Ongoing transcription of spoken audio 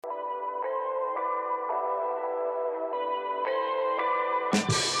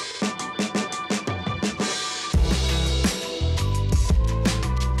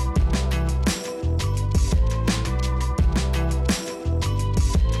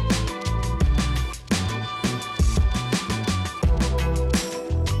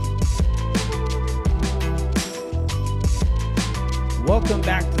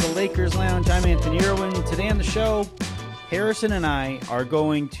Lakers Lounge. I'm Anthony Irwin. Today on the show, Harrison and I are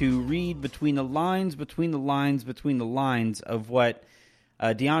going to read between the lines of what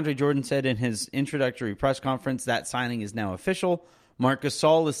DeAndre Jordan said in his introductory press conference. That signing is now official. Marc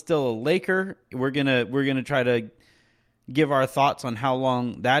Gasol is still a Laker. We're gonna try to give our thoughts on how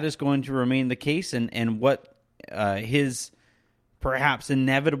long that is going to remain the case and what his perhaps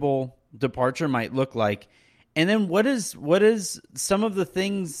inevitable departure might look like. And then what is some of the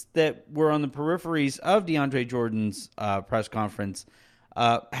things that were on the peripheries of DeAndre Jordan's press conference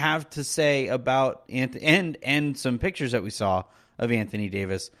have to say about and some pictures that we saw of Anthony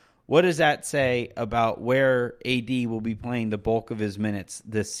Davis? What does that say about where AD will be playing the bulk of his minutes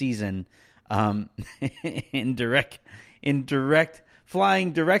this season? Flying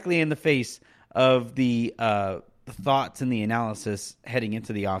directly in the face of the thoughts and the analysis heading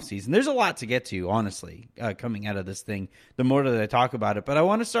into the offseason. There's a lot to get to, honestly, coming out of this thing, the more that I talk about it. But I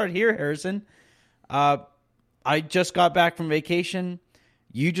want to start here, Harrison. I just got back from vacation.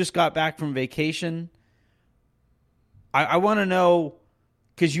 You just got back from vacation. I want to know,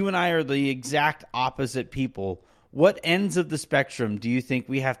 because you and I are the exact opposite people, what ends of the spectrum do you think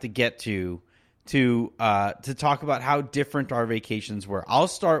we have to get to talk about how different our vacations were? I'll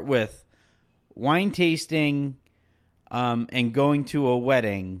start with wine tasting and going to a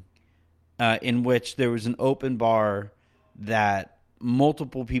wedding in which there was an open bar that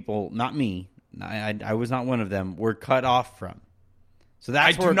multiple people, not me, I was not one of them, were cut off from. So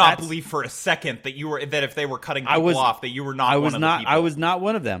that's I do not believe for a second that if they were cutting people off, that you were not one of the people. I was not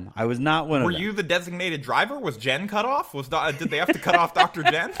one of them. I was not one of them. Were you the designated driver? Was Jen cut off? Did they have to cut off Dr.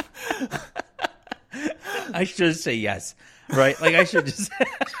 Jen? I should say yes, right? Like I should just.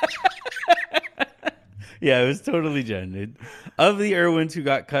 Yeah, it was totally Jen. Dude. Of the Irwins who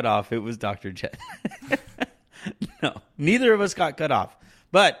got cut off, it was Dr. Jen. No, neither of us got cut off.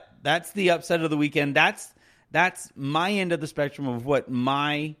 But that's the upset of the weekend. That's my end of the spectrum of what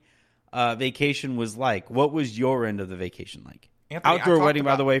my vacation was like. What was your end of the vacation like? Anthony, outdoor wedding,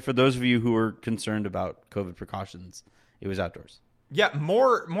 by the way, for those of you who are concerned about COVID precautions. It was outdoors. Yeah,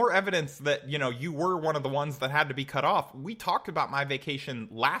 more evidence that, you were one of the ones that had to be cut off. We talked about my vacation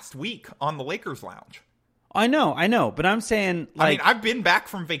last week on the Lakers Lounge. I know, but I'm saying, like, I've been back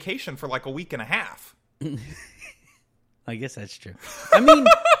from vacation for like a week and a half. I guess that's true. I mean,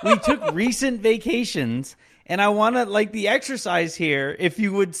 we took recent vacations, and I want to, like, the exercise here, if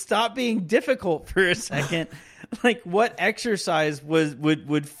you would stop being difficult for a second, like, what exercise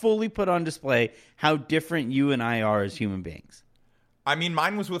would fully put on display how different you and I are as human beings? I mean,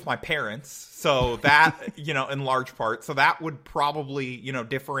 mine was with my parents, so that, in large part, so that would probably,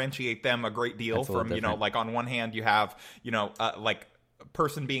 differentiate them a great deal from, like on one hand you have, like a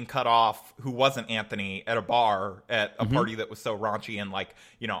person being cut off who wasn't Anthony at a bar at a party that was so raunchy, and like,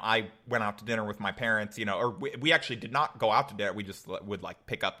 I went out to dinner with my parents, or we actually did not go out to dinner. We just would like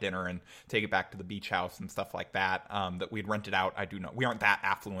pick up dinner and take it back to the beach house and stuff like that, that we'd rented out. I do know we aren't that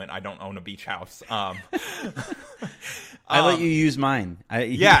affluent. I don't own a beach house. I let you use mine.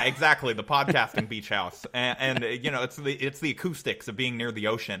 Yeah, exactly. The podcasting beach house. And it's the acoustics of being near the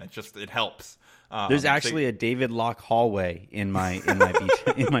ocean. It helps. There's actually a David Locke hallway in my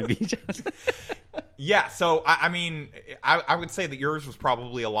beach house. Yeah, so I mean, I would say that yours was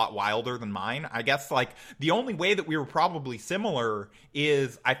probably a lot wilder than mine. I guess like the only way that we were probably similar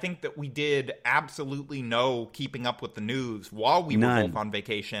is I think that we did absolutely no keeping up with the news while we were both on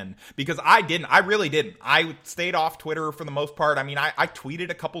vacation, because I really didn't. I stayed off Twitter for the most part. I mean, I tweeted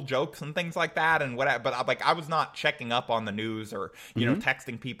a couple jokes and things like that and whatever, but like I was not checking up on the news or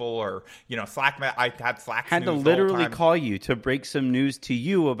texting people or Slack. I had Slack. Had to literally call you to break some news to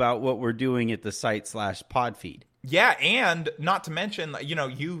you about what we're doing at the site/pod feed. Yeah, and not to mention,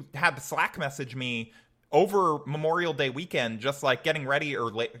 you had to Slack message me over Memorial Day weekend, just like getting ready,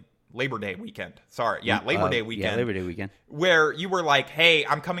 or Labor Day weekend. Sorry. Yeah, Labor Day weekend. Yeah, Labor Day weekend. Where you were like, hey,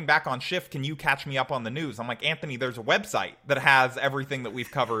 I'm coming back on shift. Can you catch me up on the news? I'm like, Anthony, there's a website that has everything that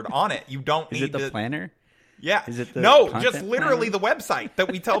we've covered on it. You don't need Is it the planner? Yeah. Is it the just literally the website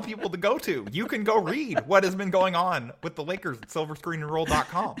that we tell people to go to. You can go read what has been going on with the Lakers at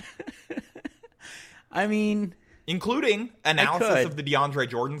silverscreenandroll.com. I mean, including analysis of the DeAndre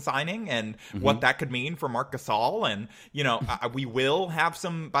Jordan signing and what that could mean for Marc Gasol. And, we will have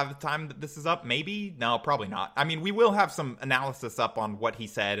some, by the time that this is up, maybe? No, probably not. I mean, we will have some analysis up on what he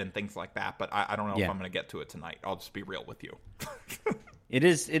said and things like that, but I don't know if I'm going to get to it tonight. I'll just be real with you. It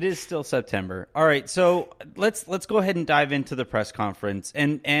is still September. All right, so let's go ahead and dive into the press conference.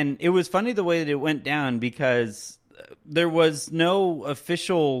 And it was funny the way that it went down, because there was no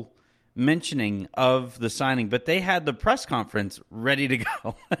official mentioning of the signing, but they had the press conference ready to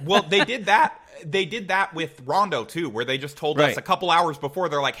go. Well, they did that. They did that with Rondo too, where they just told us a couple hours before,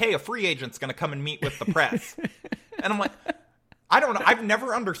 they're like, "Hey, a free agent's going to come and meet with the press," and I'm like, I don't know. I've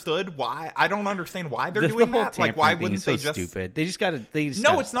never understood why. I don't understand why they're doing that. Like, why wouldn't they just? Stupid. They just got to.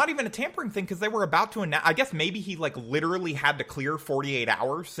 No, it's not even a tampering thing because they were about to announce. I guess maybe he like literally had to clear 48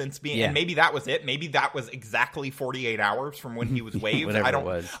 hours since being, and maybe that was it. Maybe that was exactly 48 hours from when he was waived. I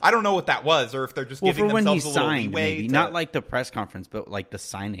don't know what that was, or if they're just giving themselves a little leeway. Maybe. Not like the press conference, but like the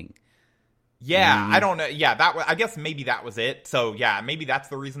signing. Yeah, I don't know. Yeah, I guess maybe that was it. So, yeah, maybe that's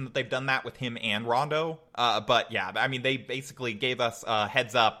the reason that they've done that with him and Rondo. But, yeah, I mean, they basically gave us a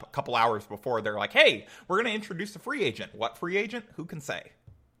heads up a couple hours before. They're like, hey, we're going to introduce a free agent. What free agent? Who can say?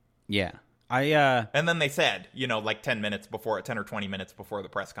 Yeah. And then they said, like 10 or 20 minutes before the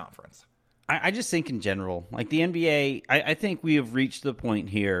press conference. I just think in general, like the NBA, I think we have reached the point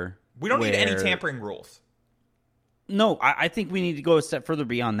here. We don't need any tampering rules. No, I think we need to go a step further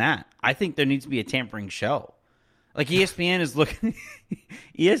beyond that. I think there needs to be a tampering show. Like ESPN is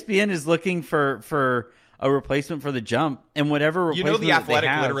looking, for a replacement for the Jump, and whatever replacement The Athletic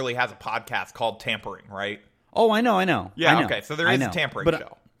literally has a podcast called Tampering, right? Oh, I know. Yeah, I know. Okay, so there is a tampering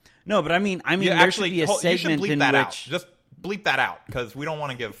show. No, but I mean, there should be a segment in which out. Just bleep that out because we don't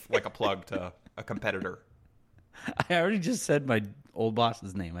want to give like a plug to a competitor. I already just said my old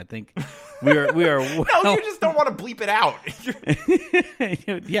boss's name. I think we are. No, you just don't want to bleep it out.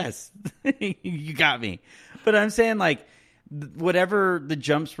 Yes, you got me. But I'm saying like whatever the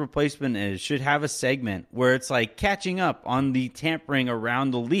Jump's replacement is should have a segment where it's like catching up on the tampering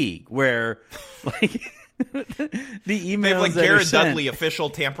around the league, where like the emails. They have like Jared Dudley, official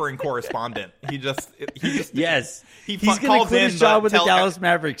tampering correspondent. He just yes. He's going to quit his job with the Dallas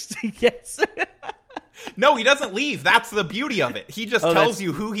Mavericks. Yes. No, he doesn't leave. That's the beauty of it. He just tells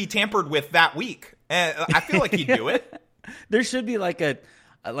you who he tampered with that week. And I feel like he'd do it. There should be like a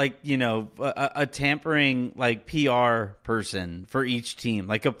tampering like PR person for each team,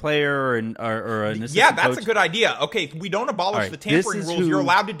 like a player or an assistant. Yeah, that's coach. A good idea. Okay, we don't abolish the tampering rules. You're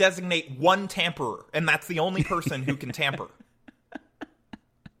allowed to designate one tamperer, and that's the only person who can tamper.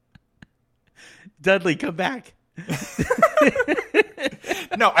 Dudley, come back.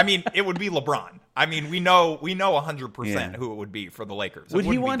 No, I mean it would be LeBron. I mean we know 100% who it would be for the Lakers. Would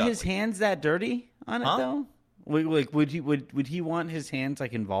he want his hands that dirty on it though? Would he want his hands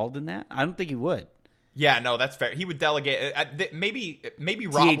like involved in that? I don't think he would. Yeah, no, that's fair. He would delegate. Maybe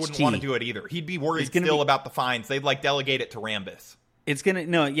Rob wouldn't want to do it either. He'd be worried still about the fines. They'd like delegate it to Rambis. The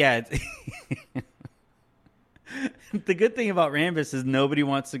good thing about Rambis is nobody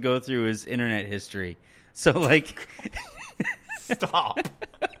wants to go through his internet history. So like, stop.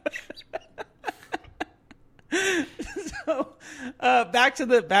 So back to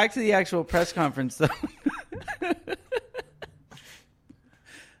the actual press conference though.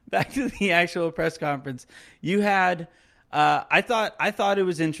 Back to the actual press conference. You had I thought it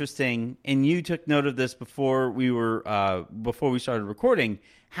was interesting, and you took note of this before we started recording,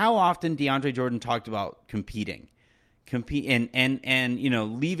 how often DeAndre Jordan talked about compete and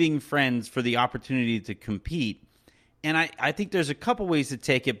leaving friends for the opportunity to compete. And I think there's a couple ways to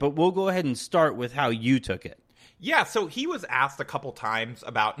take it, but we'll go ahead and start with how you took it. Yeah, so he was asked a couple times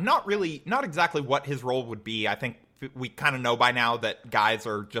about not exactly what his role would be. I think we kind of know by now that guys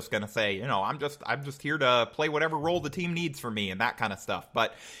are just going to say, I'm just here to play whatever role the team needs for me and that kind of stuff.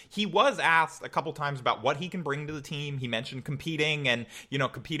 But he was asked a couple times about what he can bring to the team. He mentioned competing and,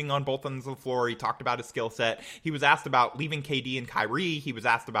 competing on both ends of the floor. He talked about his skill set. He was asked about leaving KD and Kyrie. He was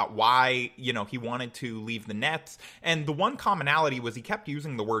asked about why, he wanted to leave the Nets. And the one commonality was he kept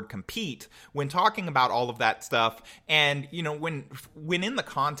using the word compete when talking about all of that stuff. And, when in the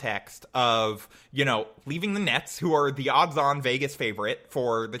context of, leaving the Nets, who are the odds-on Vegas favorite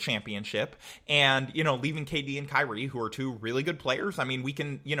for the championship, and, leaving KD and Kyrie, who are two really good players. I mean, we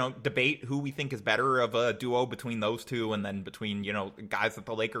can, debate who we think is better of a duo between those two and then between, guys that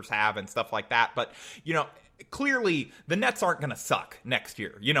the Lakers have and stuff like that. But, clearly the Nets aren't going to suck next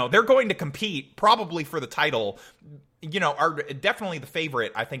year. They're going to compete probably for the title, are definitely the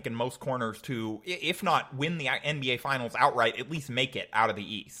favorite, I think, in most corners to, if not win the NBA Finals outright, at least make it out of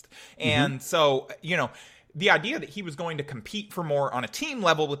the East. And so, the idea that he was going to compete for more on a team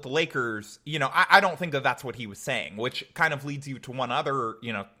level with the Lakers, I don't think that that's what he was saying, which kind of leads you to one other,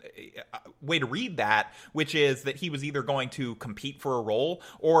 way to read that, which is that he was either going to compete for a role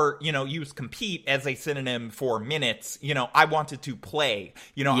or, use compete as a synonym for minutes. I wanted to play,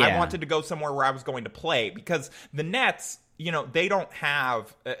 I wanted to go somewhere where I was going to play, because the Nets, they don't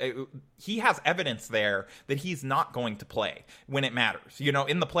have he has evidence there that he's not going to play when it matters.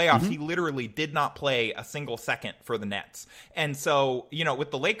 In the playoffs, he literally did not play a single second for the Nets. And so,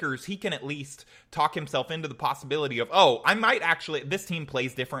 with the Lakers, he can at least talk himself into the possibility of, I might actually, this team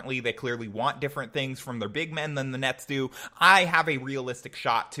plays differently. They clearly want different things from their big men than the Nets do. I have a realistic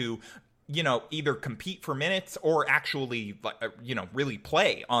shot to either compete for minutes or actually, really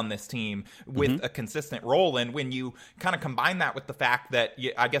play on this team with a consistent role. And when you kind of combine that with the fact that,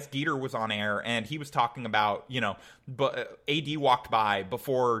 I guess Geeter was on air and he was talking about, but AD walked by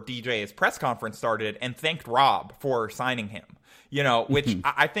before DJ's press conference started and thanked Rob for signing him. Which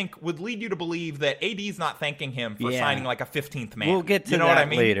I think would lead you to believe that AD's not thanking him for signing like a 15th man. We'll get to that what I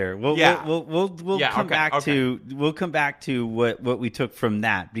mean? Later. We'll come back to what we took from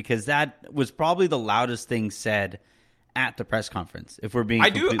that, because that was probably the loudest thing said at the press conference. If we're being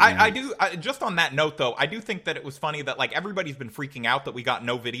just on that note though, I do think that it was funny that like everybody's been freaking out that we got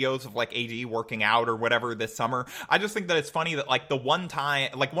no videos of like AD working out or whatever this summer. I just think that it's funny that like the one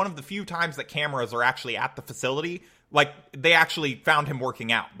time, like one of the few times that cameras are actually at the facility, like, they actually found him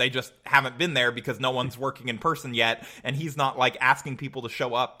working out. They just haven't been there because no one's working in person yet, and he's not, like, asking people to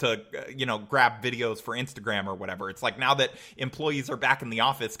show up to, grab videos for Instagram or whatever. It's like, now that employees are back in the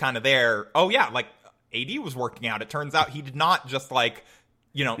office kind of there, like, AD was working out. It turns out he did not just, like,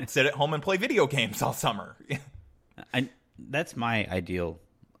 sit at home and play video games all summer. That's my ideal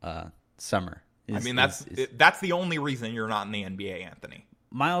summer. That's the only reason you're not in the NBA, Anthony.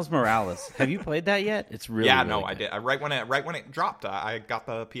 Miles Morales. Have you played that yet? It's really I did. Right when it dropped, I got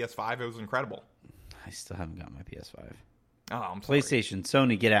the PS5. It was incredible. I still haven't got my PS5. Oh, I'm sorry. PlayStation,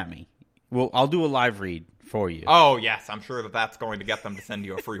 Sony, get at me. Well, I'll do a live read for you. Oh yes, I'm sure that's going to get them to send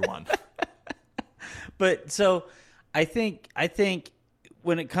you a free one. But so, I think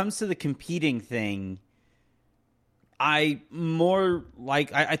when it comes to the competing thing, I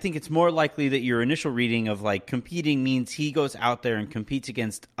think it's more likely that your initial reading of like competing means he goes out there and competes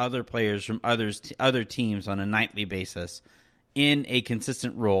against other players from other teams on a nightly basis in a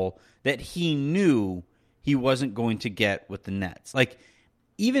consistent role that he knew he wasn't going to get with the Nets. Like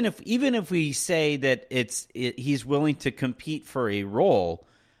even if we say that he's willing to compete for a role,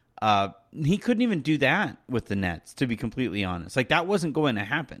 he couldn't even do that with the Nets, to be completely honest. Like that wasn't going to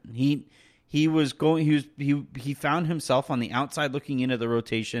happen. He found himself on the outside looking into the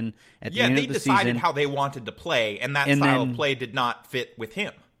rotation at the end of the season. Yeah, they decided how they wanted to play, and that style of play did not fit with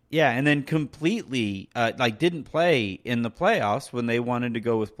him. Yeah, and then completely didn't play in the playoffs when they wanted to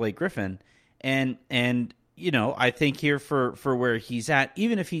go with Blake Griffin. And I think here for where he's at,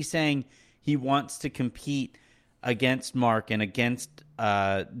 even if he's saying he wants to compete against Mark and against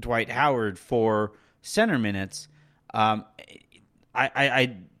Dwight Howard for center minutes,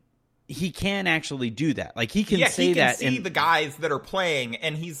 he can actually do that. Like he can say that. He can see the guys that are playing,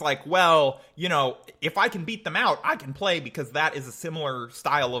 and he's like, well, if I can beat them out, I can play because that is a similar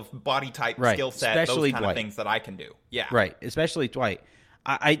style of body type, skill set, especially those kind of things that I can do. Yeah, right. Especially Dwight.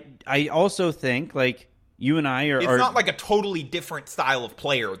 I also think like you and I are. It's not like a totally different style of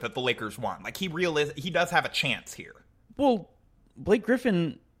player that the Lakers want. Like he does have a chance here. Well, Blake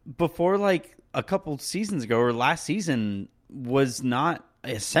Griffin before like a couple seasons ago or last season was not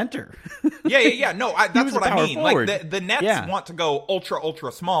a center. Yeah. No, that's what I mean. Forward. Like the Nets want to go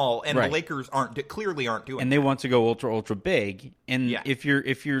ultra small, and the Lakers clearly aren't doing. And they want to go ultra big. And if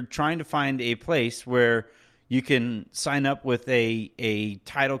you're trying to find a place where you can sign up with a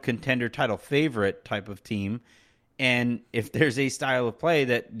title contender, title favorite type of team, and if there's a style of play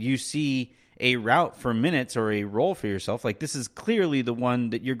that you see a route for minutes or a role for yourself, like this is clearly the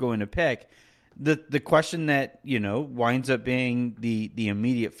one that you're going to pick. The question that winds up being the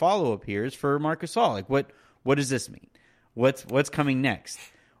immediate follow up here is for Marc Gasol. Like what does this mean? What's coming next?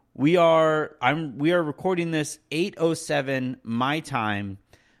 We are recording this 8:07 my time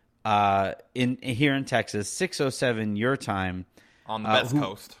here in Texas, 6:07 your time on the West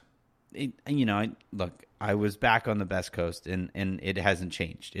Coast. Look, I was back on the Best Coast and it hasn't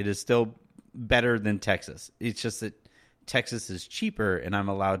changed. It is still better than Texas. It's just that Texas is cheaper, and I'm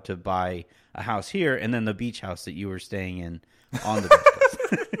allowed to buy a house here, and then the beach house that you were staying in on the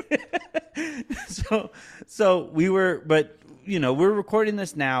Best Coast. So we were, but we're recording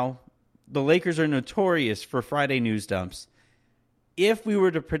this now. The Lakers are notorious for Friday news dumps. If we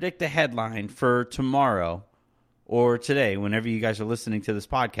were to predict a headline for tomorrow or today, whenever you guys are listening to this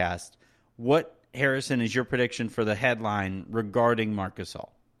podcast, what, Harrison, is your prediction for the headline regarding Marc Gasol?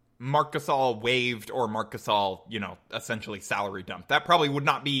 Marc Gasol waived or Marc Gasol, essentially salary dumped. That probably would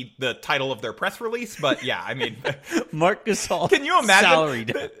not be the title of their press release, but yeah, I mean, Marc Gasol. Can you imagine? Salary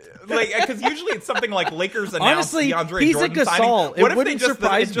dumped. Because usually it's something like Lakers announced Honestly, DeAndre he's Jordan a Gasol. signing. What it if wouldn't they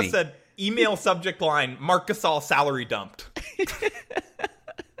surprise it just said email subject line Marc Gasol salary dumped?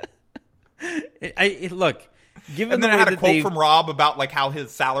 Look. Given and then the I had way a quote from Rob about like how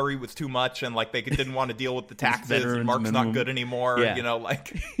his salary was too much and like they didn't want to deal with the taxes and Mark's minimum. Not good anymore. Yeah.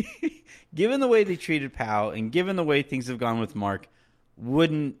 Given the way they treated Powell and given the way things have gone with Mark,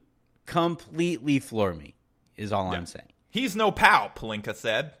 wouldn't completely floor me, is all I'm saying. He's no Powell, Pelinka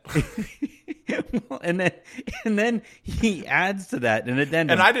said. and then he adds to that an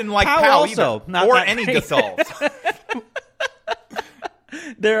addendum. And I didn't like Powell also, either, or any Gasols.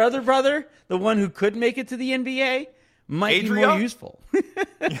 Their other brother, the one who could make it to the NBA, might be more useful.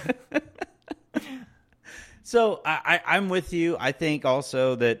 So I'm with you. I think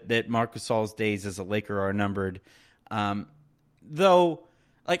also that Marc Gasol's days as a Laker are numbered. Though,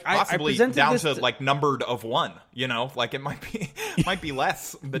 like possibly I presented down this to like numbered of 1. Like it might be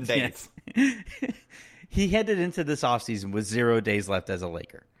less than days. He headed into this offseason with 0 days left as a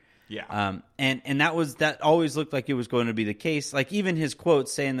Laker. Yeah. And that always looked like it was going to be the case. Like even his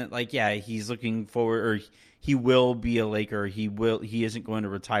quotes saying that like, yeah, he's looking forward or he will be a Laker. He isn't going to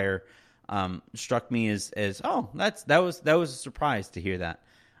retire. Struck me as that was a surprise to hear that.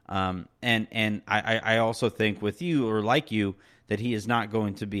 And I also think with you or like you that he is not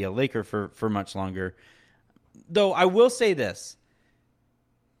going to be a Laker for much longer. Though I will say this.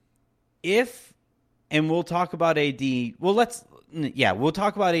 And we'll talk about AD. We'll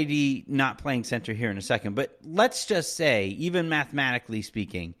talk about AD not playing center here in a second. But let's just say, even mathematically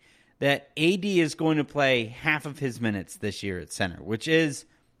speaking, that AD is going to play half of his minutes this year at center, which is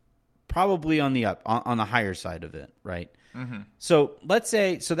probably on the higher side of it, right? Mm-hmm. So let's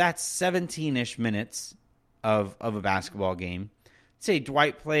say that's 17-ish minutes of a basketball game. Let's say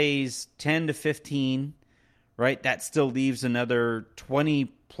Dwight plays 10 to 15, right? That still leaves another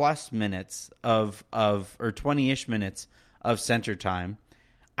 20 plus minutes or 20-ish minutes of center time.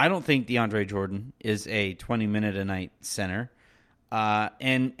 I don't think DeAndre Jordan is a 20-minute a night center.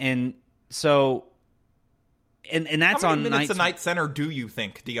 And so that's how on many minutes nights. A night center do you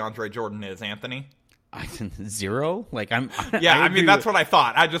think DeAndre Jordan is, Anthony? 0? Like I mean that's what I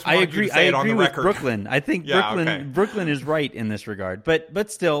thought. I just wanted you to say it on the record. Brooklyn. I think Brooklyn is right in this regard.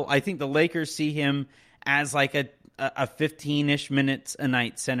 But still, I think the Lakers see him as like a 15-ish minutes a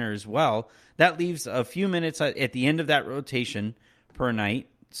night center as well. That leaves a few minutes at the end of that rotation per night.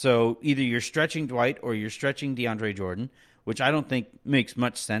 So either you're stretching Dwight or you're stretching DeAndre Jordan, which I don't think makes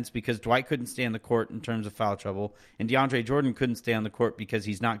much sense because Dwight couldn't stay on the court in terms of foul trouble, and DeAndre Jordan couldn't stay on the court because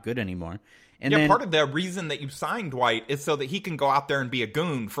he's not good anymore. And then, part of the reason that you signed Dwight is so that he can go out there and be a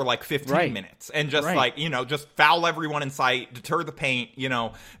goon for like 15 minutes and just just foul everyone in sight, deter the paint,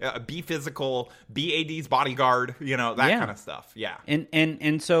 be physical, be AD's bodyguard, that kind of stuff. Yeah.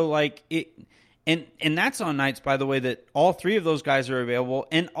 And so like it, and that's on nights, by the way, that all three of those guys are available.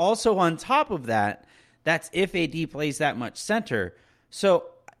 And also on top of that, that's if AD plays that much center. So,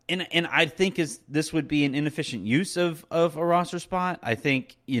 and I think this would be an inefficient use of a roster spot. I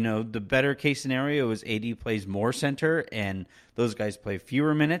think, the better case scenario is AD plays more center and those guys play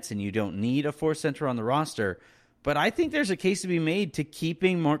fewer minutes and you don't need a fourth center on the roster. But I think there's a case to be made to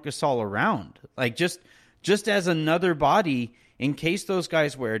keeping Marc Gasol around. Like just as another body in case those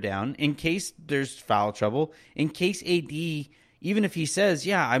guys wear down, in case there's foul trouble, in case AD, even if he says,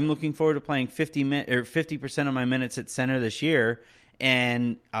 yeah, I'm looking forward to playing 50% of my minutes at center this year,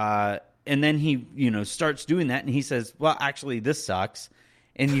 and then he starts doing that and he says, well, actually this sucks,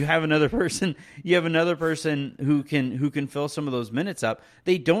 and you have another person who can fill some of those minutes up.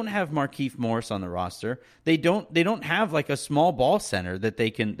 They don't have Markieff Morris on the roster. They don't have like a small ball center that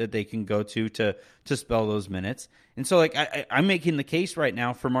they can go to spell those minutes. And so like I'm making the case right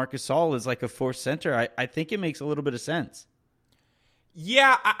now for Marc Gasol as like a fourth center. I think it makes a little bit of sense.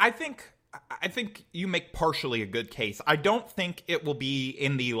 Yeah, I think you make partially a good case. I don't think it will be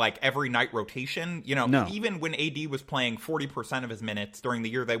in the like every night rotation. No. Even when AD was playing 40% of his minutes during the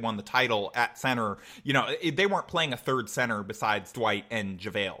year they won the title at center, they weren't playing a third center besides Dwight and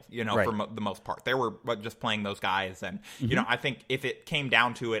JaVale, right. For the most part. They were just playing those guys. And, I think if it came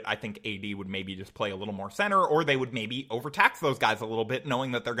down to it, I think AD would maybe just play a little more center, or they would maybe overtax those guys a little bit,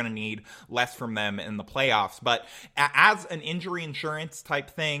 knowing that they're going to need less from them in the playoffs. But as an injury insurance type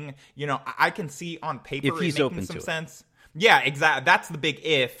thing, I can see on paper if he's it making some sense. Yeah, exactly. That's the big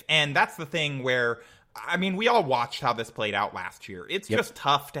if, and that's the thing where I mean, we all watched how this played out last year. It's just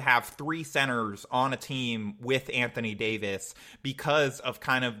tough to have 3 centers on a team with Anthony Davis because of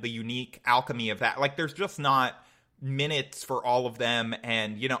kind of the unique alchemy of that. Like, there's just not minutes for all of them.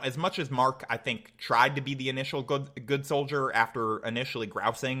 And, you know, as much as Mark, I think, tried to be the initial good soldier after initially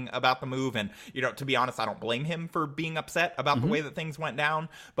grousing about the move, and, you know, to be honest, I don't blame him for being upset about the way that things went down,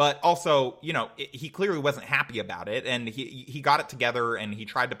 but also, you know, he clearly wasn't happy about it, and he got it together, and he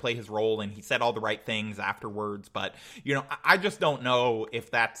tried to play his role, and he said all the right things afterwards. But, you know, I just don't know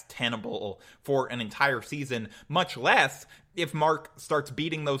if that's tenable for an entire season, much less if Mark starts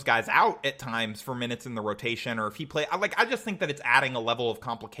beating those guys out at times for minutes in the rotation, or if he I just think that it's adding a level of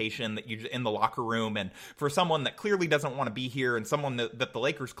complication that you in the locker room, and for someone that clearly doesn't want to be here, and someone that the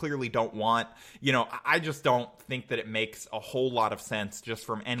Lakers clearly don't want, you know, I just don't think that it makes a whole lot of sense just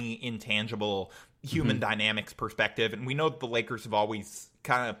from any intangible human dynamics perspective. And we know that the Lakers have always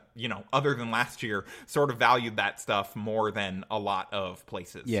kind of, you know, other than last year, sort of valued that stuff more than a lot of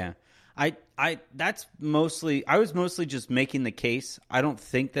places. Yeah. I was mostly just making the case. I don't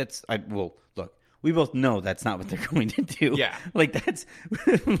think look, we both know that's not what they're going to do. Yeah. Like, that's,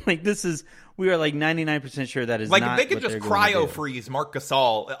 like, we are like 99% sure that is like, not if they could what just they're going to cryo do. freeze Marc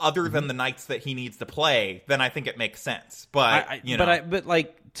Gasol other than the nights that he needs to play, then I think it makes sense. But, you know. But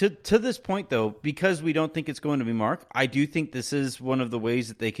like, to this point, though, because we don't think it's going to be Mark, I do think this is one of the ways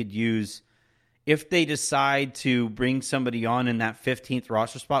that they could use if they decide to bring somebody on in that 15th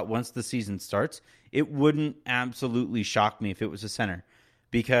roster spot once the season starts. It wouldn't absolutely shock me if it was a center,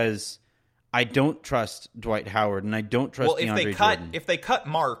 because I don't trust Dwight Howard and I don't trust DeAndre Jordan. If they cut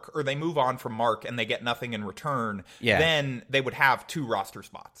Mark, or they move on from Mark and they get nothing in return, then they would have 2 roster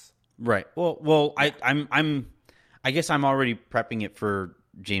spots. Right. Well, yeah. I guess I'm already prepping it for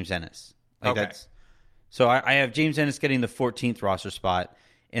James Ennis. Like, okay. So I have James Ennis getting the 14th roster spot,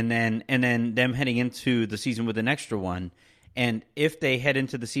 and then them heading into the season with an extra one. And if they head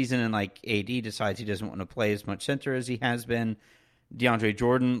into the season and, like, AD decides he doesn't want to play as much center as he has been, DeAndre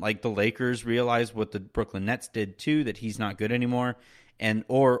Jordan, like, the Lakers realize what the Brooklyn Nets did too, that he's not good anymore,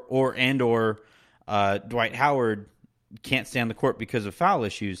 or Dwight Howard can't stay on the court because of foul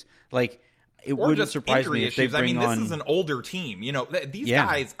issues. Like, it wouldn't surprise me if they bring on. This is an older team. You know, these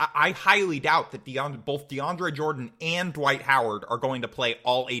guys, I highly doubt that both DeAndre Jordan and Dwight Howard are going to play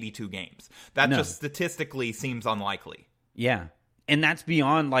all 82 games. That just statistically seems unlikely. Yeah. And that's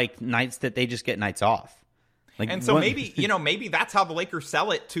beyond, like, nights that they just get nights off. Like, and so maybe that's how the Lakers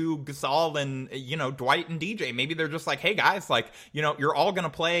sell it to Gasol and, you know, Dwight and DJ. Maybe they're just like, hey, guys, like, you know, you're all going to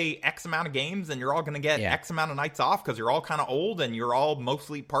play X amount of games and you're all going to get X amount of nights off because you're all kind of old and you're all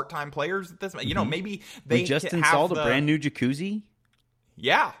mostly part-time players at this. You know, maybe they just installed a brand new jacuzzi.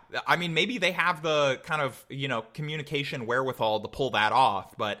 Yeah. I mean, maybe they have the kind of, you know, communication wherewithal to pull that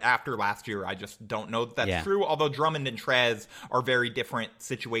off. But after last year, I just don't know that that's true. Although Drummond and Trez are very different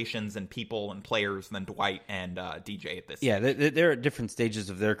situations and people and players than Dwight and DJ at this stage. They're at different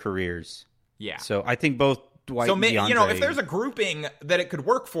stages of their careers. Yeah. So I think both Dwight and DeAndre, you know, if there's a grouping that it could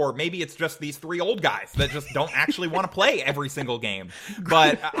work for, maybe it's just these 3 old guys that just don't actually want to play every single game.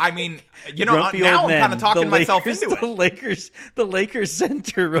 But I mean, you know, now I'm kind of talking myself into it. The Lakers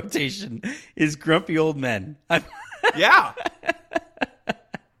center rotation is grumpy old men. Yeah.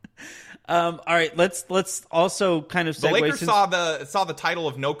 All right, let's also kind of segue. The Lakers saw the title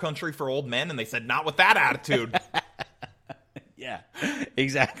of No Country for Old Men, and they said, not with that attitude. Yeah,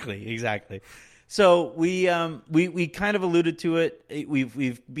 exactly. So we kind of alluded to it.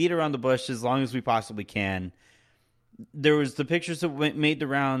 We've beat around the bush as long as we possibly can. There was the pictures that made the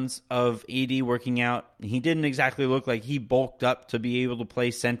rounds of AD working out. He didn't exactly look like he bulked up to be able to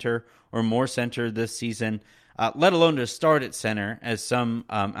play center or more center this season, let alone to start at center, as some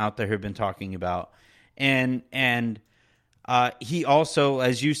out there have been talking about. And he also,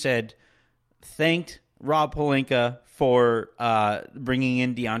 as you said, thanked Rob Pelinka for bringing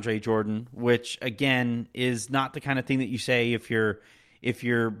in DeAndre Jordan, which again is not the kind of thing that you say if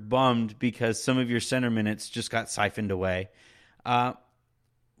you're bummed because some of your center minutes just got siphoned away. Has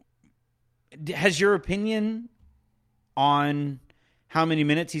your opinion on how many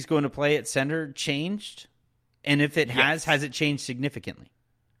minutes he's going to play at center changed? And if it has it changed significantly?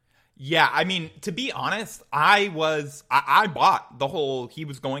 Yeah, I mean, to be honest, I bought the whole he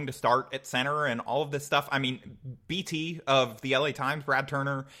was going to start at center and all of this stuff. I mean, BT of the LA Times, Brad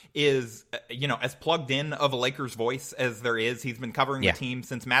Turner, is, you know, as plugged in of a Lakers voice as there is. He's been covering the team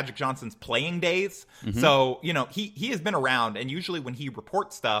since Magic Johnson's playing days. Mm-hmm. So, you know, he has been around, and usually when he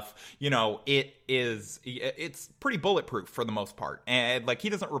reports stuff, you know, it's pretty bulletproof for the most part. And like,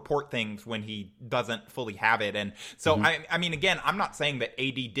 he doesn't report things when he doesn't fully have it. And so, I mean, again, I'm not saying that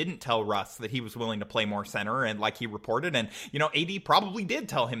AD didn't tell tell Russ that he was willing to play more center, and like he reported, and AD probably did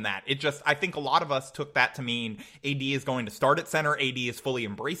tell him that. I think a lot of us took that to mean AD is going to start at center. AD is fully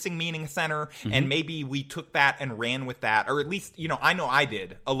embracing meaning center, and maybe we took that and ran with that, or at least I know I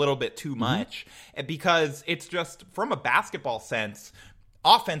did a little bit too much, because it's just from a basketball sense,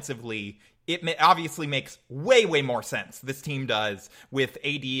 offensively. It obviously makes way more sense. This team does with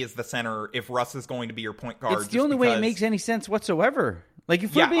AD as the center if Russ is going to be your point guard. It's the only way it makes any sense whatsoever. Like,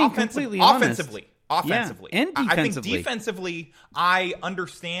 if we're being completely honest. Offensively. Yeah, and defensively. I think defensively, I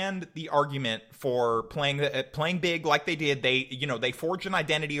understand the argument for playing big like they did. They forged an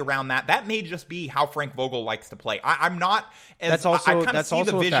identity around that. That may just be how Frank Vogel likes to play. I'm not as... That's also, I kind of see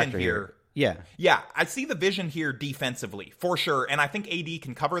the vision here. Yeah, I see the vision here defensively, for sure, and I think AD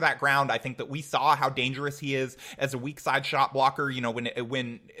can cover that ground. I think that we saw how dangerous he is as a weak side shot blocker,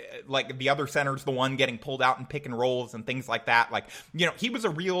 when like the other center's the one getting pulled out in pick and rolls and things like that. Like, he was a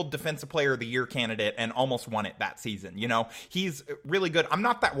real defensive player of the year candidate and almost won it that season. He's really good. I'm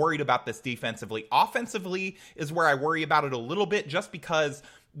not that worried about this defensively. Offensively is where I worry about it a little bit, just because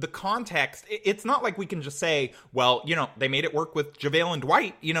the context, it's not like we can just say, well, they made it work with JaVale and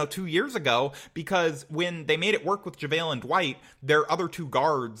Dwight, 2 years ago, because when they made it work with JaVale and Dwight, their other two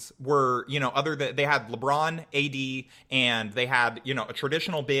guards were, they had LeBron, AD, and they had, a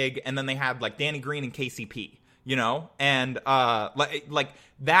traditional big, and then they had like Danny Green and KCP, and like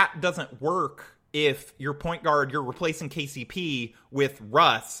that doesn't work. If your point guard, you're replacing KCP with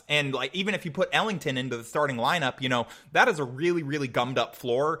Russ, and like even if you put Ellington into the starting lineup, that is a really, really gummed up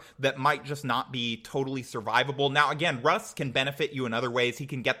floor that might just not be totally survivable. Now, again, Russ can benefit you in other ways. He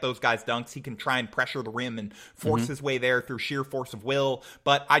can get those guys dunks. He can try and pressure the rim and force his way there through sheer force of will.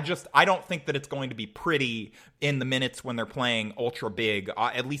 But I don't think that it's going to be pretty in the minutes when they're playing ultra big.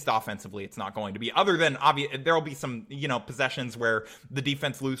 At least offensively, it's not going to be. Other than there'll be some possessions where the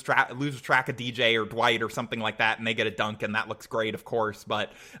defense loses track of DJ or Dwight or something like that, and they get a dunk, and that looks great, of course.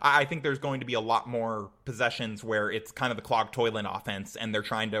 But I think there's going to be a lot more possessions where it's kind of the clogged toilet offense, and they're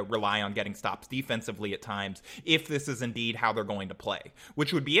trying to rely on getting stops defensively at times, if this is indeed how they're going to play,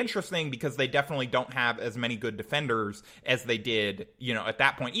 which would be interesting because they definitely don't have as many good defenders as they did, at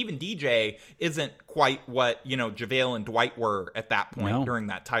that point. Even DJ isn't quite what, JaVale and Dwight were at that point during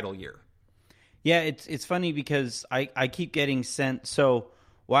that title year. Yeah, it's funny because I keep getting sent. So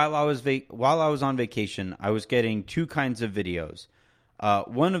while I was on vacation, I was getting two kinds of videos.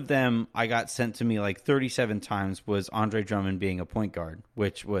 One of them I got sent to me like 37 times was Andre Drummond being a point guard,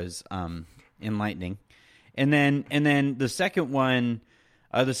 which was enlightening. And then the second one,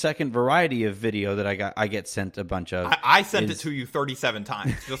 the second variety of video that I get sent a bunch of. I sent it to you 37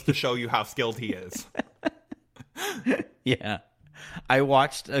 times just to show you how skilled he is. Yeah. I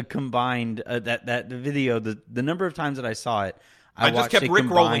watched a combined that video, the number of times that I saw it. I just kept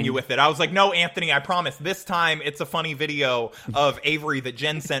rickrolling you with it. I was like, no, Anthony, I promise. This time it's a funny video of Avery that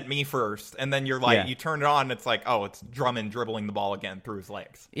Jen sent me first. And then you're like, you turn it on, and it's like, oh, it's Drummond dribbling the ball again through his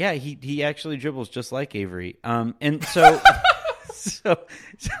legs. Yeah, he actually dribbles just like Avery. And so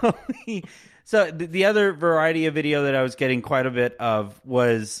so the other variety of video that I was getting quite a bit of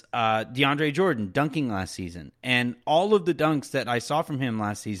was DeAndre Jordan dunking last season. And all of the dunks that I saw from him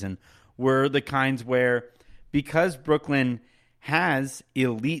last season were the kinds where, because Brooklyn has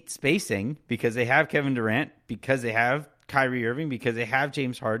elite spacing, because they have Kevin Durant, because they have Kyrie Irving, because they have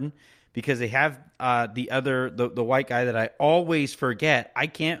James Harden, because they have the white guy that I always forget.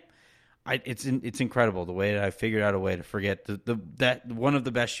 It's incredible the way that I figured out a way to forget that one of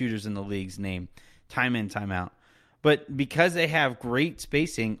the best shooters in the league's name, time in, time out. But because they have great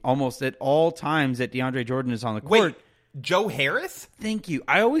spacing almost at all times that DeAndre Jordan is on the court. Wait, Joe Harris? Thank you.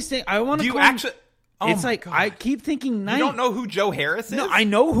 I always say I want to. Do you actually? Oh, it's like God. I keep thinking Knight. You don't know who Joe Harris is? No, I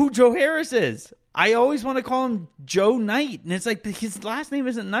know who Joe Harris is. I always want to call him Joe Knight, and it's like his last name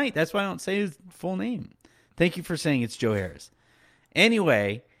isn't Knight. That's why I don't say his full name. Thank you for saying it's Joe Harris.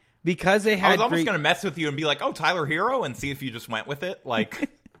 Anyway, because they had, I was almost going to mess with you and be like, "Oh, Tyler Hero," and see if you just went with it. Like,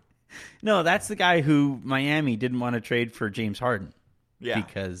 no, that's the guy who Miami didn't want to trade for James Harden,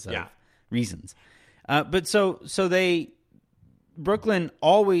 because of reasons. But so Brooklyn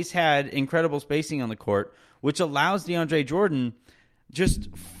always had incredible spacing on the court, which allows DeAndre Jordan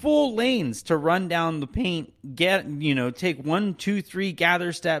just full lanes to run down the paint, take 1, 2, 3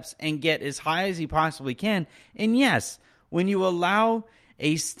 gather steps and get as high as he possibly can. And yes, when you allow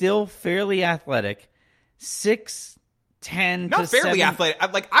a still fairly athletic 6'8", 10 not to fairly 7.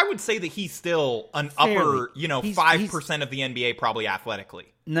 athletic. Like, I would say that he's still an upper, 5% of the NBA probably athletically.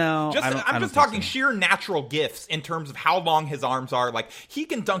 No, I'm just talking sheer natural gifts in terms of how long his arms are. Like, he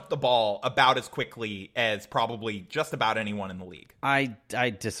can dunk the ball about as quickly as probably just about anyone in the league. I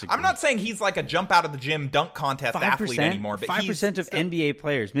disagree. I'm not saying he's like a jump out of the gym dunk contest athlete anymore, but 5% of NBA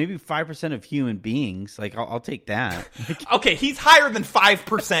players, maybe 5% of human beings. Like, I'll take that. Okay, he's higher than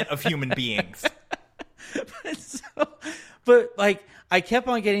 5% of human beings. But like, I kept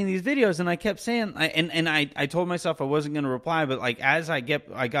on getting these videos, and I kept saying, I told myself I wasn't going to reply, but like, as I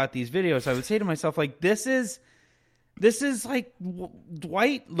got these videos, I would say to myself, like, this is like,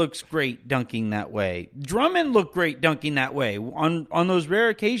 Dwight looks great dunking that way. Drummond looked great dunking that way on those rare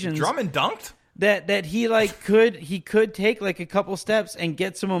occasions. Drummond dunked? That he like could take like a couple steps and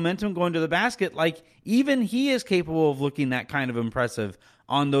get some momentum going to the basket. Like, even he is capable of looking that kind of impressive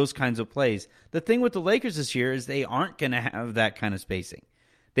on those kinds of plays. The thing with the Lakers this year is they aren't going to have that kind of spacing.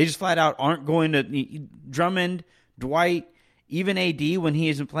 They just flat out aren't going to. Drummond, Dwight, even AD when he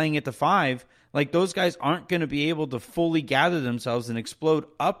isn't playing at the 5, like, those guys aren't going to be able to fully gather themselves and explode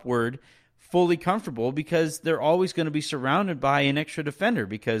upward fully comfortable, because they're always going to be surrounded by an extra defender,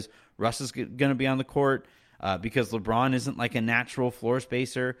 because Russ is going to be on the court, because LeBron isn't like a natural floor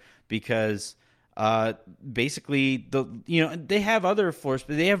spacer, because basically they have other floor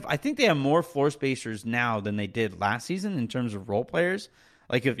spacers. I think they have more floor spacers now than they did last season in terms of role players.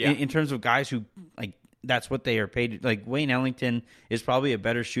 Like, in terms of guys who, like, that's what they are paid. Like, Wayne Ellington is probably a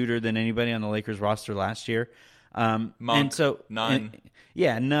better shooter than anybody on the Lakers roster last year. Monk, and so none.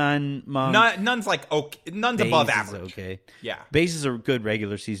 None. Monk. None's like okay. None's Baze above average. Okay. Yeah. Baze is a good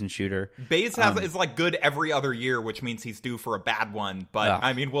regular season shooter. Baze is like good every other year, which means he's due for a bad one. But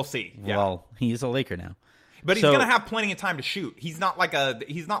I mean, we'll see. Yeah. Well, he's a Laker now. But he's gonna have plenty of time to shoot. He's not like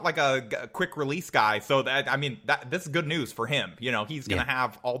a quick release guy. So this is good news for him. He's gonna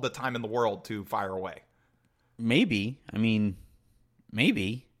have all the time in the world to fire away. Maybe. I mean,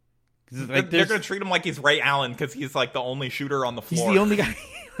 maybe. Like, they're going to treat him like he's Ray Allen because he's like the only shooter on the floor. He's the only guy.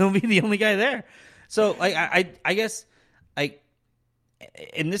 He'll be the only guy there. So, like, I guess, like,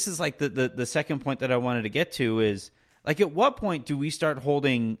 and this is like the second point that I wanted to get to is, like, at what point do we start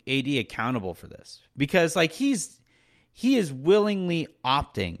holding AD accountable for this? Because, like, he is willingly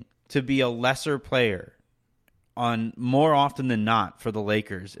opting to be a lesser player on more often than not for the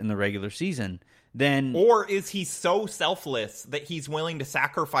Lakers in the regular season. Or is he so selfless that he's willing to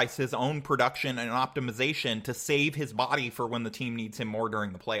sacrifice his own production and optimization to save his body for when the team needs him more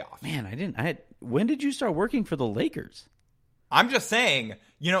during the playoffs? Man, when did you start working for the Lakers? I'm just saying,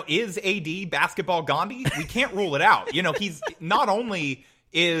 is AD basketball Gandhi? We can't rule it out. He's not only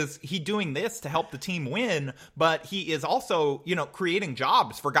is he doing this to help the team win, but he is also, creating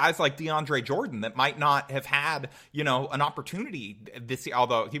jobs for guys like DeAndre Jordan that might not have had, an opportunity this year,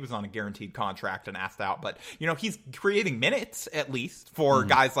 although he was on a guaranteed contract and asked out. But, he's creating minutes, at least, for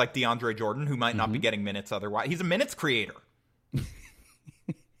guys like DeAndre Jordan who might not be getting minutes otherwise. He's a minutes creator.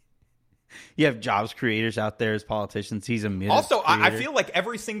 You have jobs creators out there as politicians. He's a minutes also creator. I feel like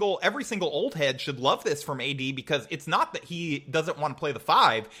every single old head should love this from AD, because it's not that he doesn't want to play the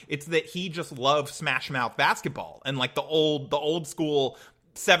 5, it's that he just loves smash mouth basketball and like the old school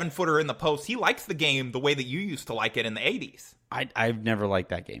 7-footer in the post. He likes the game the way that you used to like it in the 80s. I've never liked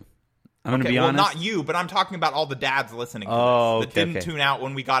that game. I'm going to be honest. Well, not you, but I'm talking about all the dads listening to this that didn't tune out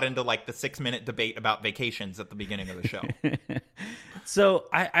when we got into like the 6-minute debate about vacations at the beginning of the show. So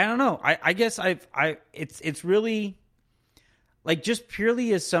I don't know. I guess it's really, like, just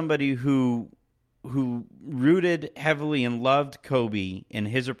purely as somebody who rooted heavily and loved Kobe and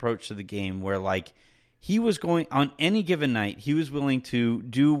his approach to the game, where, like, he was going on any given night, he was willing to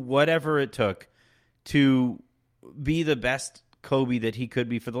do whatever it took to be the best Kobe that he could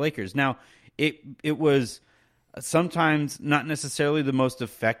be for the Lakers. Now, it was sometimes not necessarily the most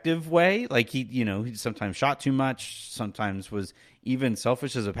effective way. Like, he sometimes shot too much, sometimes was even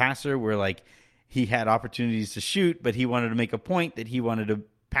selfish as a passer, where, like, he had opportunities to shoot, but he wanted to make a point that he wanted to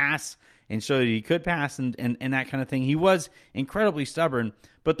pass and show that he could pass and that kind of thing. He was incredibly stubborn.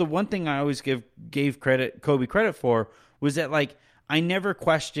 But the one thing I always gave Kobe credit for was that, like, I never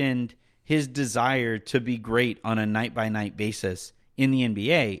questioned his desire to be great on a night-by-night basis in the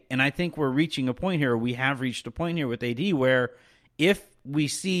NBA. And I think we're reaching a point here, we have reached a point here with AD, where if we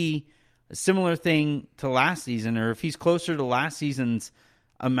see a similar thing to last season, or if he's closer to last season's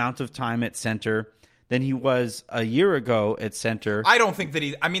amount of time at center than he was a year ago at center. I don't think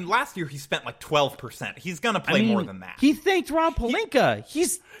that last year he spent like 12%. He's going to play more than that. He thanked Rob Pelinka.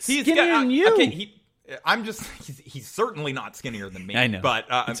 He's skinnier than you. Okay, he's certainly not skinnier than me. I know, but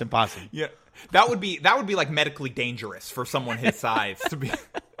it's impossible. Yeah, that would be like medically dangerous for someone his size to be.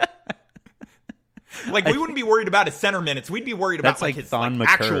 Like, we wouldn't be worried about his center minutes. We'd be worried about like his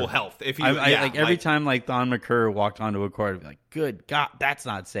actual health. If he, every time like Thon McCurr walked onto a court, I'd be like, "Good God, that's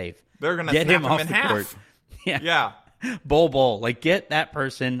not safe." They're gonna get snap him off in the half. court. Yeah. Bull, like get that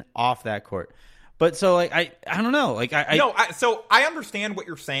person off that court. But so like I don't know, like so I understand what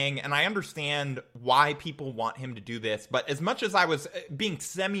you're saying, and I understand why people want him to do this. But as much as I was being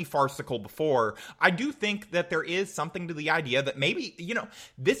semi-farcical before, I do think that there is something to the idea that maybe,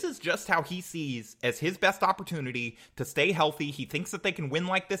 this is just how he sees as his best opportunity to stay healthy. He thinks that they can win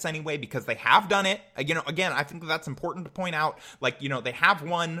like this anyway because they have done it. Again, I think that's important to point out. Like, they have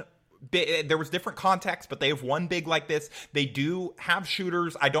won. There was different context, but they have one big like this. They do have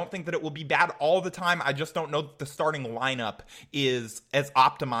shooters. I don't think that it will be bad all the time. I just don't know that the starting lineup is as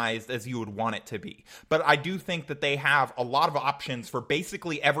optimized as you would want it to be. But I do think that they have a lot of options for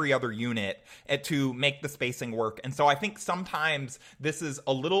basically every other unit to make the spacing work. And so I think sometimes this is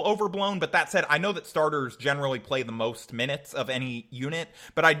a little overblown. But that said, I know that starters generally play the most minutes of any unit.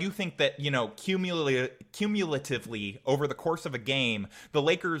 But I do think that, cumulatively over the course of a game, the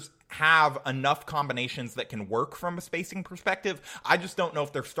Lakers have enough combinations that can work from a spacing perspective. I just don't know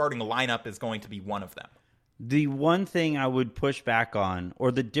if their starting lineup is going to be one of them. The one thing I would push back on,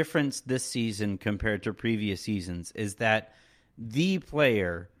 or the difference this season compared to previous seasons, is that the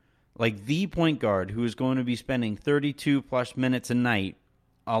player, like the point guard, who is going to be spending 32 plus minutes a night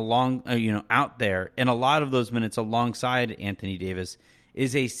out there, and a lot of those minutes alongside Anthony Davis,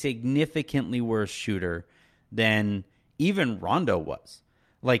 is a significantly worse shooter than even Rondo was.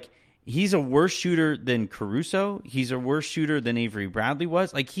 Like, he's a worse shooter than Caruso. He's a worse shooter than Avery Bradley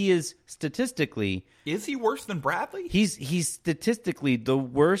was. Like, he is statistically... Is he worse than Bradley? He's statistically the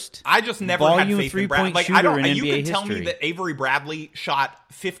worst. I just never had faith in Bradley. Like, I don't. You can tell history. me that Avery Bradley shot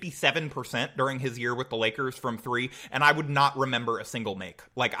 57% during his year with the Lakers from three, and I would not remember a single make.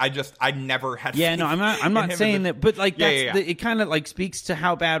 Like, I never had. Yeah, no, I'm not saying that, but like it kind of like speaks to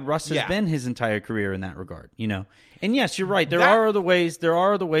how bad Russ has been his entire career in that regard. And yes, you're right. There are other ways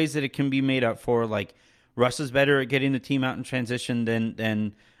that it can be made up for. Like, Russ is better at getting the team out in transition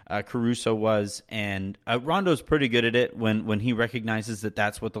than Caruso was, and Rondo's pretty good at it when he recognizes that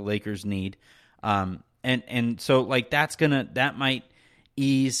that's what the Lakers need. And so like that might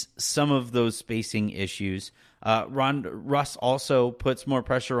ease some of those spacing issues. Russ also puts more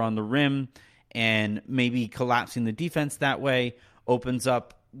pressure on the rim, and maybe collapsing the defense that way opens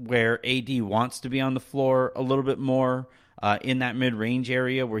up where AD wants to be on the floor a little bit more in that mid-range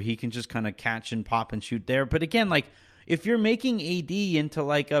area where he can just kind of catch and pop and shoot there. But again, like, if you're making AD into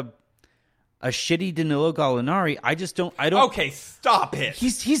like a shitty Danilo Gallinari, I don't. Okay, stop it.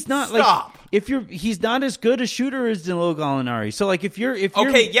 He's not stop. Like, he's not as good a shooter as Danilo Gallinari. So like if you're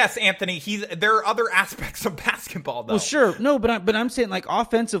okay, yes, Anthony. There are other aspects of basketball though. Well, sure, no, but I'm saying like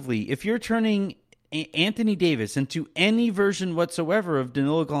offensively, if you're turning Anthony Davis into any version whatsoever of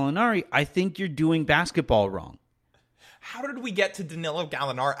Danilo Gallinari, I think you're doing basketball wrong. How did we get to Danilo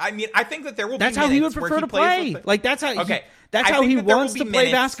Gallinari? I mean, I think that there will that's be how minutes he would prefer to play. Like that's how okay. That's how he wants to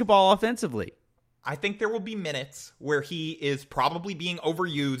play basketball offensively. I think there will be minutes where he is probably being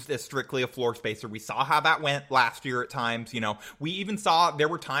overused as strictly a floor spacer. We saw how that went last year at times. We even saw there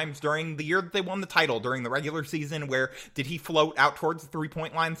were times during the year that they won the title during the regular season where did he float out towards the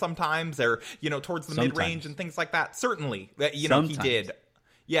 3-point line sometimes, or, towards the mid-range and things like that? Certainly, he did.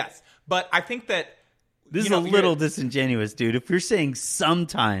 Yes. But I think that this is a little disingenuous, dude. If you're saying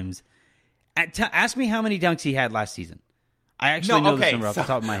sometimes, ask me how many dunks he had last season. I actually know this number off the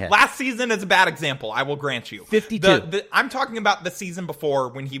top of my head. Last season is a bad example, I will grant you. 52. I'm talking about the season before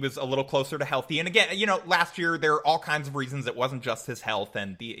when he was a little closer to healthy. And again, last year there are all kinds of reasons. It wasn't just his health.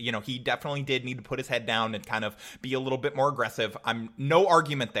 And, he definitely did need to put his head down and kind of be a little bit more aggressive. No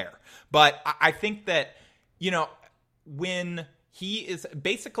argument there. But I think that, when he is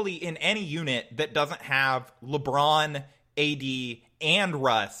basically in any unit that doesn't have LeBron, AD, and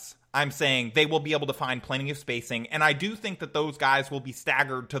Russ, I'm saying they will be able to find plenty of spacing. And I do think that those guys will be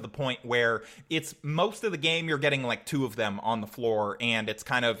staggered to the point where it's most of the game you're getting like two of them on the floor, and it's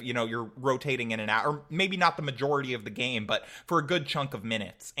kind of, you're rotating in and out, or maybe not the majority of the game, but for a good chunk of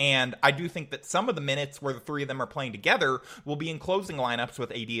minutes. And I do think that some of the minutes where the three of them are playing together will be in closing lineups with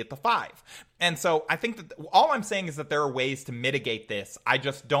AD at the 5. And so I think that all I'm saying is that there are ways to mitigate this. I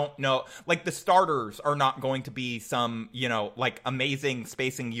just don't know. Like, the starters are not going to be some, like, amazing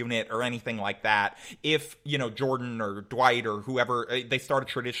spacing unit or anything like that. If, Jordan or Dwight or whoever, they start a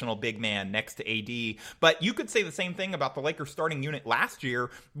traditional big man next to AD. But you could say the same thing about the Lakers starting unit last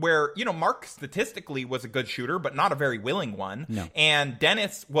year, where, Mark statistically was a good shooter, but not a very willing one. No. And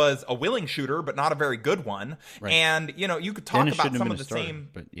Dennis was a willing shooter, but not a very good one. Right. And, you could talk Dennis about some of the starter, same.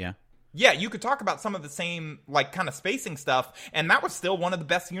 But yeah. Yeah, you could talk about some of the same, like, kind of spacing stuff, and that was still one of the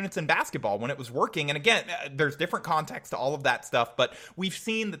best units in basketball when it was working. And again, there's different context to all of that stuff, but we've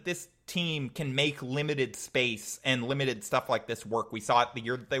seen that this team can make limited space and limited stuff like this work. We saw it the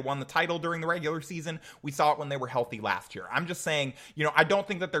year that they won the title during the regular season. We saw it when they were healthy last year. I'm just saying, I don't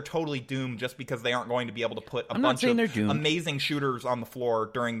think that they're totally doomed just because they aren't going to be able to put a bunch of amazing shooters on the floor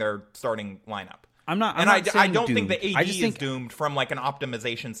during their starting lineup. I don't think the AD is doomed from like an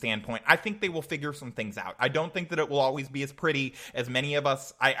optimization standpoint. I think they will figure some things out. I don't think that it will always be as pretty as many of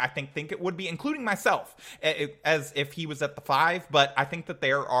us I think it would be, including myself, as if he was at the 5. But I think that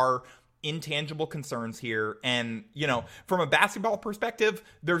there are intangible concerns here, and from a basketball perspective,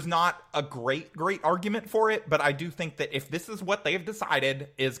 there's not a great argument for it, but I do think that if this is what they've decided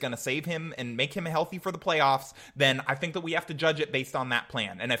is going to save him and make him healthy for the playoffs, then I think that we have to judge it based on that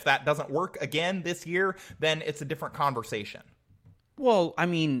plan. And if that doesn't work again this year, then it's a different conversation. Well, I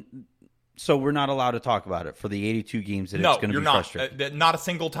mean, so we're not allowed to talk about it for the 82 games that it's going to be frustrating. Not a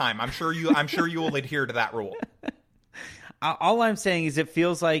single time. I'm sure you will adhere to that rule. All I'm saying is it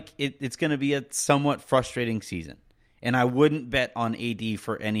feels like it's going to be a somewhat frustrating season. And I wouldn't bet on AD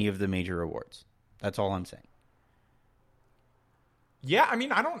for any of the major awards. That's all I'm saying. Yeah, I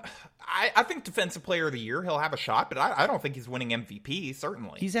mean, I think Defensive Player of the Year, he'll have a shot, but I don't think he's winning MVP,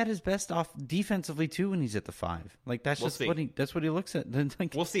 certainly. He's at his best off defensively, too, when he's at the 5. Like, that's what he looks at.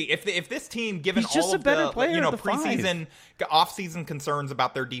 Like, we'll see. If this team, given all of the preseason, off-season concerns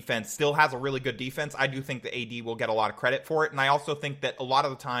about their defense, still has a really good defense, I do think the AD will get a lot of credit for it. And I also think that a lot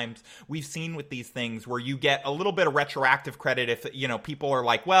of the times we've seen with these things where you get a little bit of retroactive credit if, people are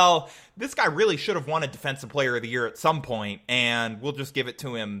like, well, this guy really should have won a Defensive Player of the Year at some point, and we'll just give it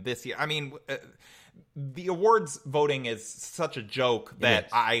to him this year. I mean, the awards voting is such a joke that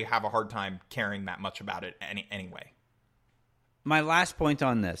I have a hard time caring that much about it anyway. My last point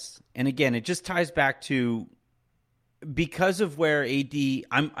on this, and again, it just ties back to because of where AD,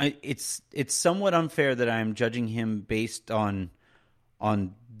 it's somewhat unfair that I'm judging him based on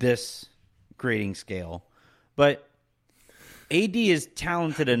this grading scale, but AD is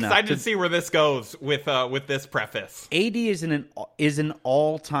talented enough. Excited to see where this goes with this preface. AD is an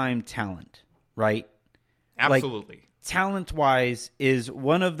all-time talent, right? Absolutely. Like, talent-wise, is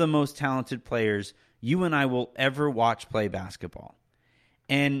one of the most talented players you and I will ever watch play basketball.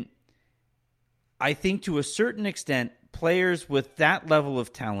 And I think to a certain extent, players with that level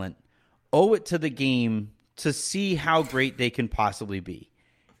of talent owe it to the game to see how great they can possibly be.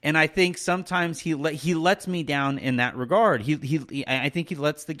 And I think sometimes he lets me down in that regard. I think he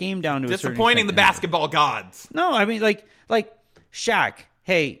lets the game down to a certain extent. Disappointing the basketball gods. No, I mean like Shaq.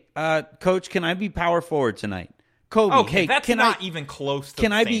 Hey, coach, can I be power forward tonight? Kobe. Okay, hey, that's not even close to.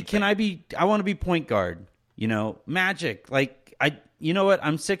 I want to be point guard. Magic. Like you know what?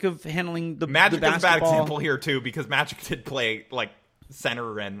 I'm sick of handling the Magic the basketball. is a bad example here too, because Magic did play like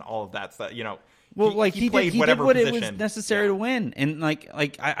center and all of that stuff. Well, he played did whatever what position. It was necessary to win, and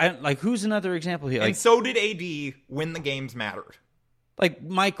I who's another example here? And so did AD when the games mattered. Like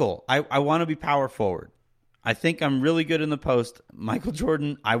Michael, I want to be power forward. I think I'm really good in the post. Michael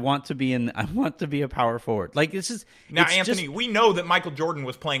Jordan, I want to be a power forward. Like this is now, Anthony. We know that Michael Jordan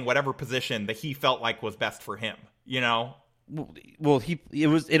was playing whatever position that he felt like was best for him. Well,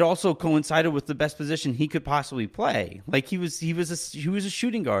 it also coincided with the best position he could possibly play. Like he was a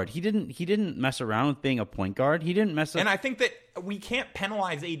shooting guard. He didn't mess around with being a point guard. He didn't mess up. And I think that we can't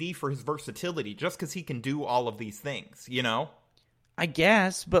penalize AD for his versatility just because he can do all of these things. I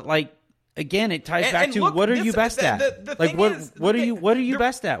guess, but again, it ties back to what are you best at? What are you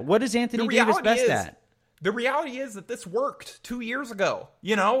best at? What is Anthony Davis best at? The reality is that this worked 2 years ago.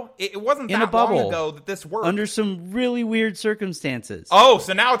 It wasn't in that a bubble, long ago that this worked. Under some really weird circumstances. Oh,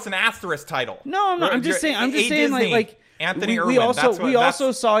 so now it's an asterisk title. No, I'm just saying like Anthony Irwin. We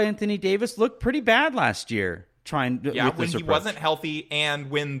also saw Anthony Davis look pretty bad last year when he wasn't healthy and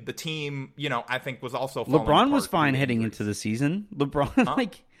when the team, I think was also falling LeBron apart was fine heading into the season.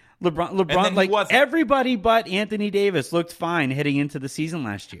 LeBron, everybody but Anthony Davis looked fine heading into the season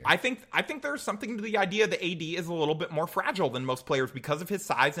last year. I think there's something to the idea that AD is a little bit more fragile than most players because of his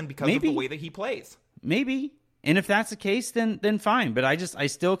size and because of the way that he plays. Maybe, And if that's the case, then fine. But I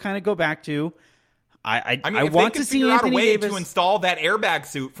still kind of go back to I if want they to could see figure out a Anthony way Davis to install that airbag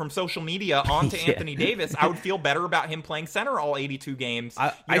suit from social media onto Yeah. Anthony Davis. I would feel better about him playing center all 82 games,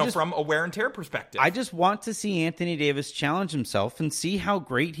 from a wear and tear perspective. I just want to see Anthony Davis challenge himself and see how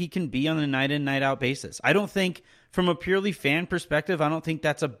great he can be on a night in, night out basis. I don't think, from a purely fan perspective, I don't think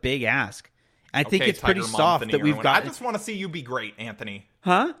that's a big ask. I think it's pretty soft that we've got. I just want to see you be great, Anthony.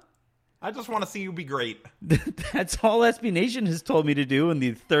 Huh? I just want to see you be great. That's all SB Nation has told me to do in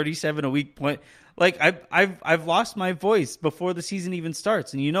the 37 a week point. Like I've lost my voice before the season even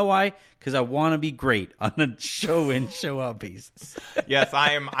starts, and you know why? Because I want to be great on a show in, show out basis. Yes,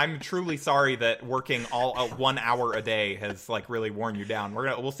 I'm truly sorry that working all 1 hour a day has like really worn you down.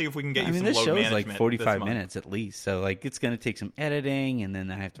 We'll see if we can get you some this load show's management. like 45 minutes at least, so like it's going to take some editing, and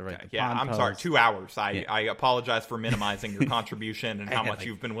then I have to write. Yeah, I'm sorry, 2 hours. I apologize for minimizing your contribution and how much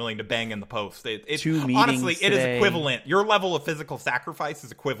you've been willing to bang in the post. It's 2 meetings honestly, it is today. equivalent. Your level of physical sacrifice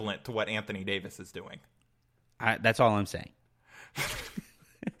is equivalent to what Anthony Davis is doing. That's all I'm saying.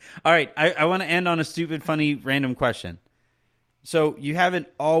 All right, I want to end on a stupid, funny, random question. So you haven't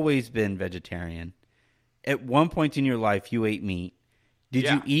always been vegetarian. At one point in your life, you ate meat. Did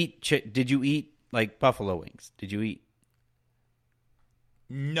you eat like buffalo wings? Did you eat?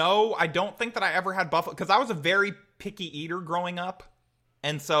 No, I don't think that I ever had buffalo, because I was a very picky eater growing up.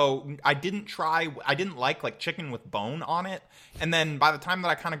 And so I didn't like chicken with bone on it. And then by the time that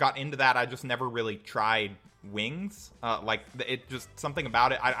I kind of got into that, I just never really tried wings. It just, something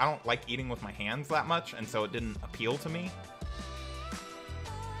about it. I don't like eating with my hands that much. And so it didn't appeal to me.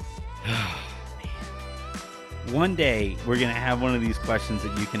 One day, we're going to have one of these questions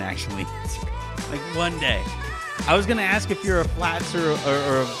that you can actually answer. Like, one day. I was going to ask if you're a flats or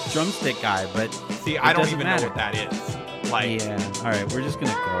a drumstick guy, but see, I don't even know what that is. Yeah. All right, we're just going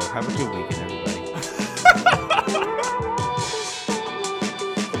to go. Have a good weekend, everybody.